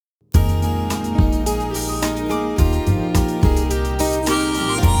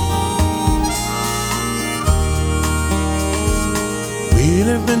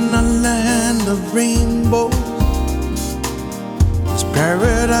rainbows, this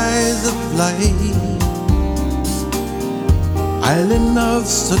paradise of light, island of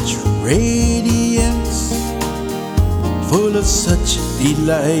such radiance, full of such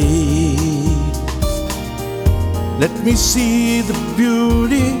delight. Let me see the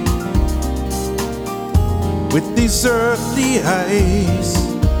beauty with these earthly eyes.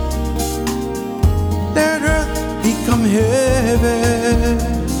 Let earth become heaven.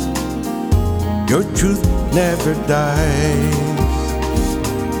 Your truth never dies.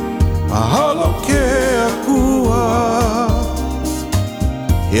 Mahalo ke Akua,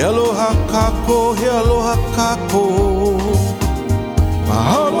 he aloha kako, he aloha kako.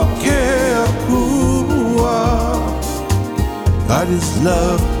 Mahalo ke Akua. God is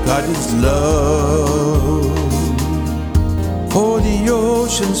love, God is love. For the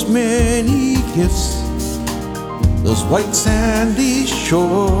ocean's many gifts, those white sandy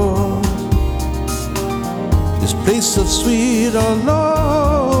shores, this place of sweet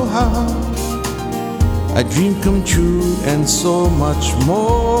aloha, a dream come true and so much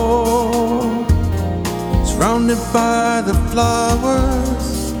more. Surrounded by the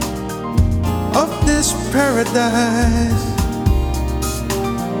flowers of this paradise,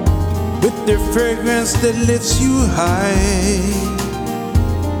 with their fragrance that lifts you high,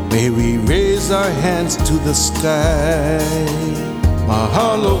 may we raise our hands to the sky.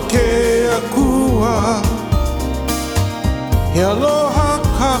 Mahalo ke Akua, he aloha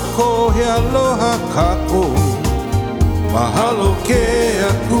kako, he aloha kako. Mahalo ke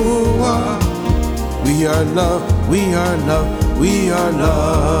Akua, we are love, we are love, we are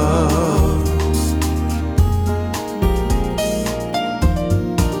love.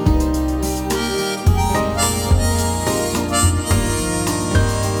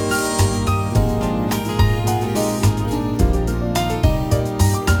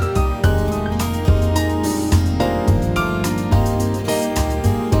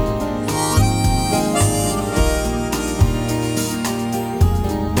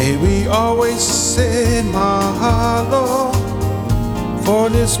 Always say mahalo for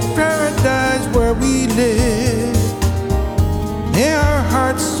this paradise where we live. May our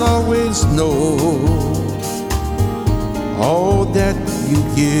hearts always know all that you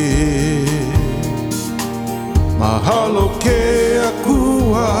give. Mahalo ke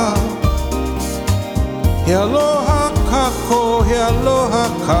Akua, he aloha kako, he aloha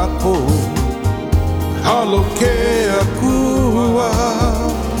kako. Mahalo ke Akua,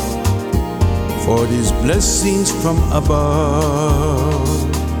 for these blessings from above.